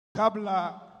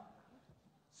kabla.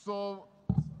 So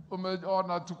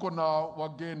umeona tuko na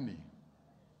wageni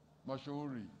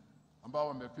mashuhuri ambao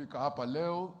wamefika hapa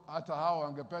leo. Hata hao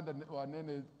wangependa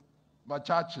wanene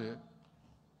machache,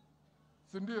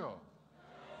 si ndio?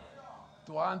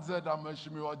 Tuanze na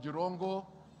Mheshimiwa Jirongo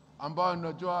ambaye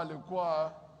unajua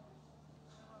alikuwa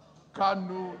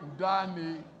KANU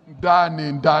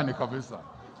ndani kabisa.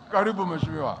 Karibu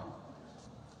Mheshimiwa.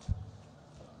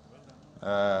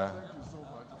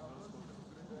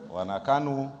 Wana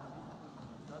KANU,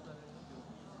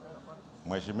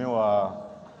 Mheshimiwa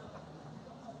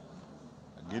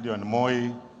Gideon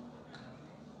Moi,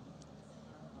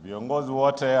 viongozi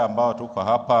wote ambao tuko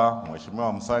hapa,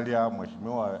 Mheshimiwa Musalia,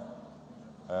 Mheshimiwa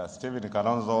Stephen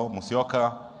Kalonzo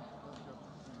Musyoka,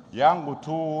 yangu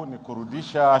tu ni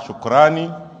kurudisha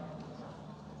shukrani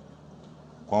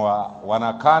kwa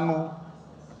wana KANU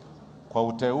kwa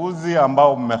uteuzi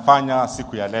ambao mmefanya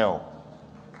siku ya leo,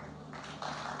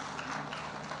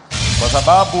 kwa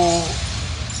sababu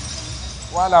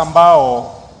wale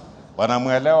ambao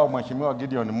wanamuelewa Mheshimiwa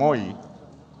Gideon Moi,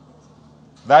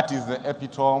 that is the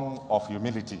epitome of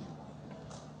humility.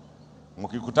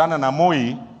 Mkikutana na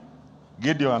Moi,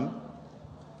 Gideon,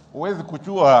 huwezi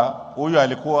kujua huyu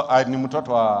alikuwa ni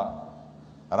mtoto wa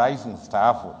rais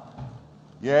mstaafu.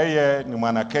 Yeye ni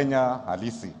mwana Kenya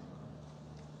halisi.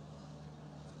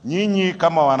 Nyinyi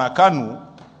kama wana KANU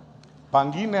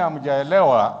pangine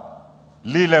hamjaelewa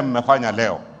lile mmefanya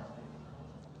leo.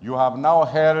 You have now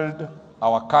held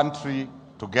our country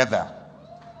together.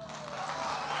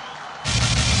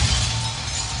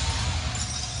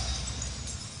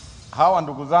 Hawa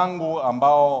ndugu zangu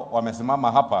ambao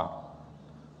wamesimama hapa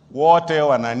wote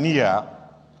wana nia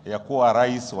ya kuwa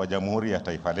rais wa Jamhuri ya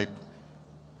taifa letu.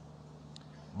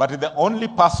 But the only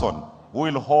person who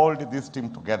will hold this team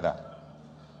together,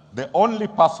 the only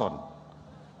person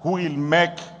who will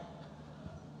make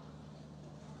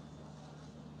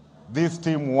this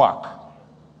team work,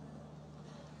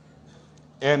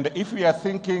 and if we are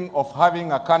thinking of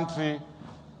having a country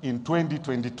in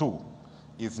 2022,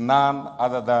 is none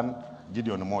other than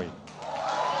Gideon Moi.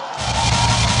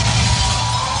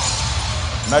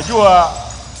 Najua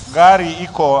gari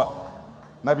iko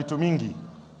na vitu mingi.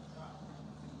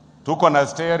 Tuko na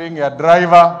steering ya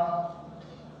driver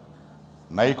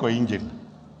na iko engine.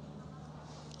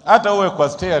 Hata uwe kwa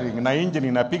steering na engine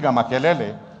inapiga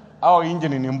makelele au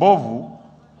engine ni mbovu,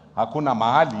 hakuna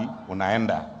mahali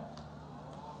unaenda.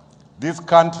 This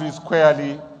country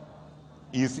squarely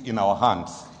is in our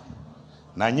hands.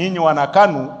 Na nyinyi wana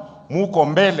KANU muko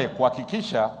mbele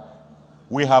kuhakikisha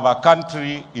we have a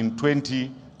country in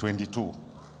 2022.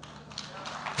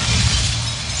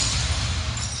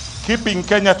 Keeping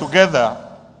Kenya together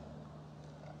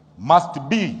must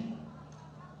be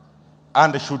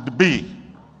and should be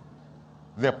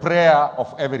the prayer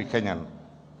of every Kenyan.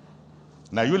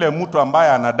 Na yule mtu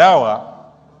ambaye ana dawa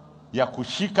ya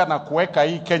kushika na kuweka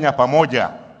hii Kenya pamoja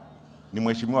ni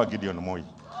Mheshimiwa Gideon Moi.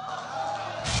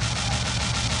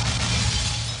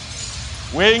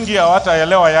 Wengi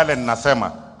hawataelewa yale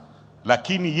ninasema,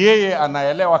 lakini yeye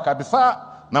anaelewa kabisa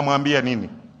na mwambia nini.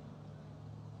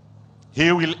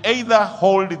 He will either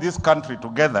hold this country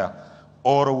together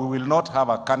or we will not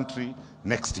have a country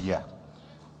next year.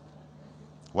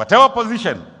 Whatever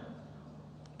position,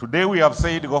 today we have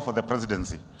said go for the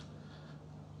presidency.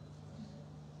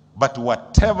 But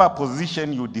whatever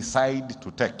position you decide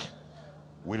to take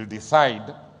will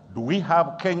decide, do we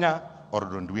have Kenya or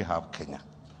don't we have Kenya?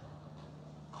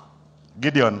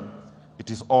 Gideon,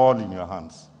 it is all in your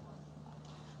hands.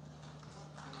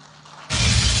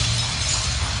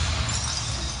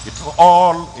 It's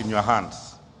all in your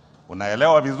hands.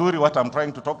 Unaelewa vizuri what I'm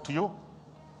trying to talk to you?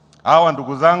 Hawa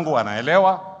ndugu zangu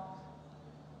wanaelewa.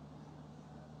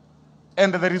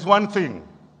 And there is one thing.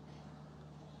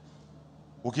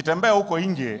 Ukitembea huko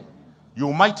nje,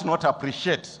 you might not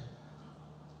appreciate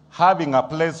having a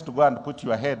place to go and put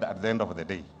your head at the end of the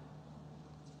day.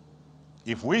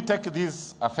 If we take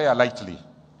this affair lightly,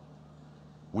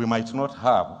 we might not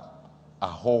have a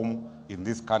home in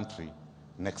this country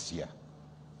next year.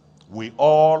 We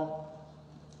all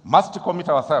must commit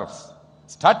ourselves,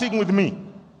 starting with me,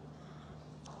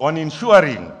 on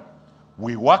ensuring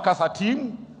we work as a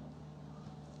team,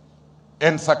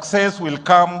 and success will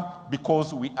come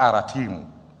because we are a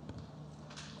team.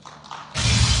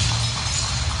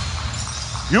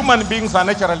 Human beings are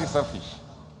naturally selfish.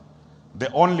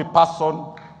 The only person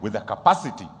with the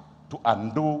capacity to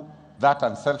undo that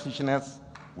unselfishness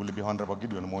will be Honorable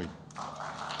Gideon Moi.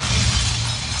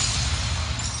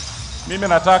 Mimi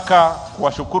nataka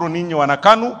kuwashukuru ninyi wana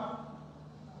KANU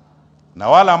na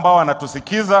wale ambao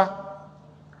wanatusikiza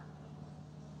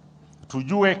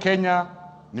tujue Kenya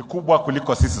ni kubwa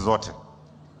kuliko sisi zote.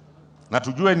 Na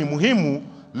tujue ni muhimu,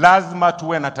 lazima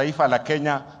tuwe na taifa la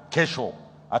Kenya kesho.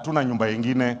 Hatuna nyumba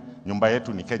nyingine, nyumba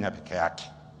yetu ni Kenya peke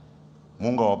yake.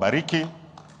 Mungu awabariki.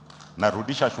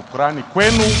 Narudisha shukrani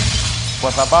kwenu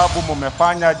kwa sababu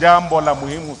mmefanya jambo la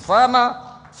muhimu sana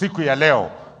siku ya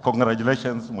leo.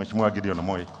 Congratulations, Mheshimiwa Gideon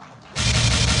Moi.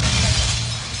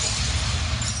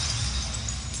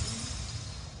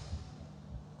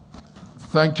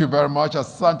 Thank you very much.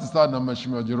 Asante sana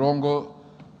Mheshimiwa Jirongo.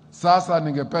 Sasa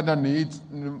ningependa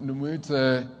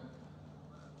nimuite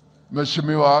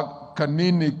Mheshimiwa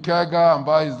Kanini Kega,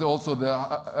 ambaye is also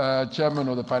the chairman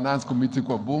of the Finance Committee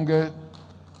kwa Bunge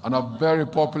and a very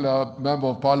popular member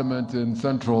of parliament in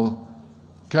central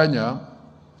Kenya.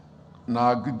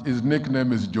 Na his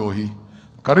nickname is Johi.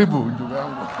 Karibu ndugu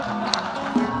yangu.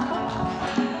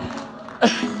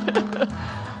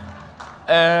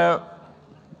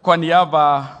 Kwa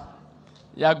niaba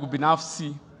yangu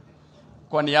binafsi,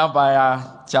 kwa niaba ya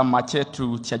chama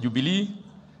chetu cha Jubilee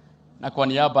na kwa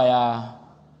niaba ya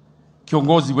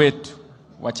kiongozi wetu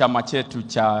wa chama chetu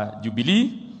cha Jubilee,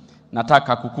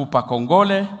 nataka kukupa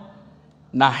kongole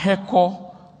na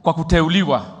heko kwa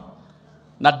kuteuliwa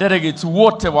na delegates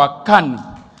wote wa KANU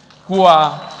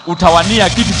kuwa utawania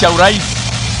kiti cha urais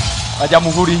wa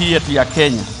jamhuri hii yetu ya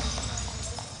Kenya.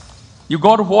 You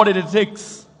got what it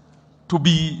takes to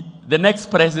be the next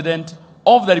president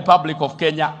of the Republic of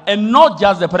Kenya, and not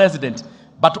just the president,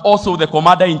 but also the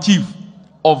commander-in-chief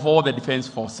of all the defense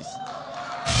forces.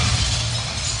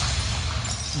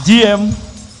 GM,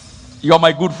 you're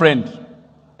my good friend,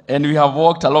 and we have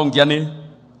walked a long journey.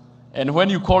 And when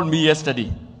you called me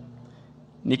yesterday,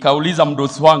 nikauliza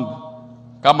mdosi wangu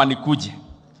kama nikuje.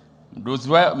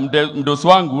 Mdosi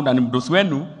wangu na ni mdosi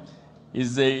wenu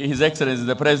is His Excellency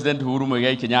the President Uhuru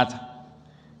Muigai Kenyatta,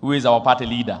 who is our party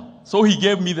leader. So he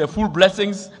gave me the full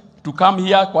blessings to come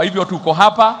here. Kwa hivyo tuko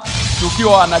hapa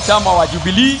tukiwa wanachama wa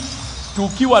Jubilee,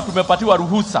 tukiwa tumepatiwa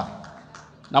ruhusa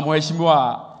na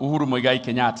Mheshimiwa Uhuru Muigai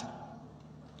Kenyatta.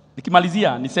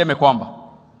 Nikimalizia niseme kwamba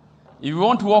if you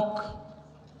want to walk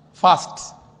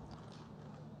fast,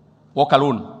 walk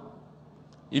alone.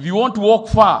 If you want to walk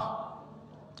far,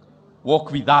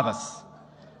 walk with others.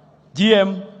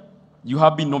 GM, you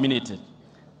have been nominated.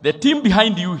 The team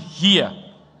behind you here,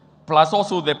 plus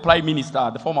also the Prime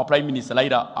Minister, the former Prime Minister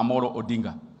Raila Amolo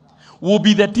Odinga, will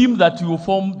be the team that will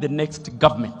form the next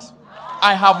government.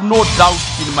 I have no doubt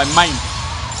in my mind.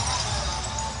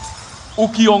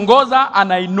 Ukiongoza,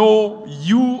 and I know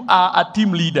you are a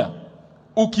team leader.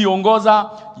 Ukiongoza,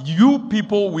 you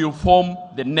people will form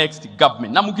the next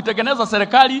government. Na mkitengeneza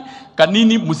serikali,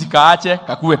 Kanini musikaache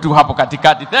kakuwe tu hapo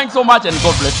katikati. Thanks so much and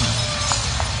God bless you.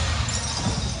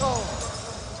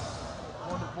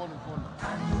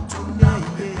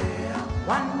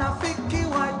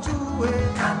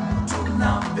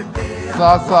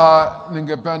 Sasa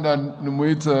ningependa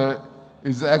nimuite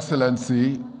His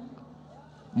Excellency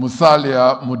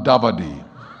Musalia Mudavadi.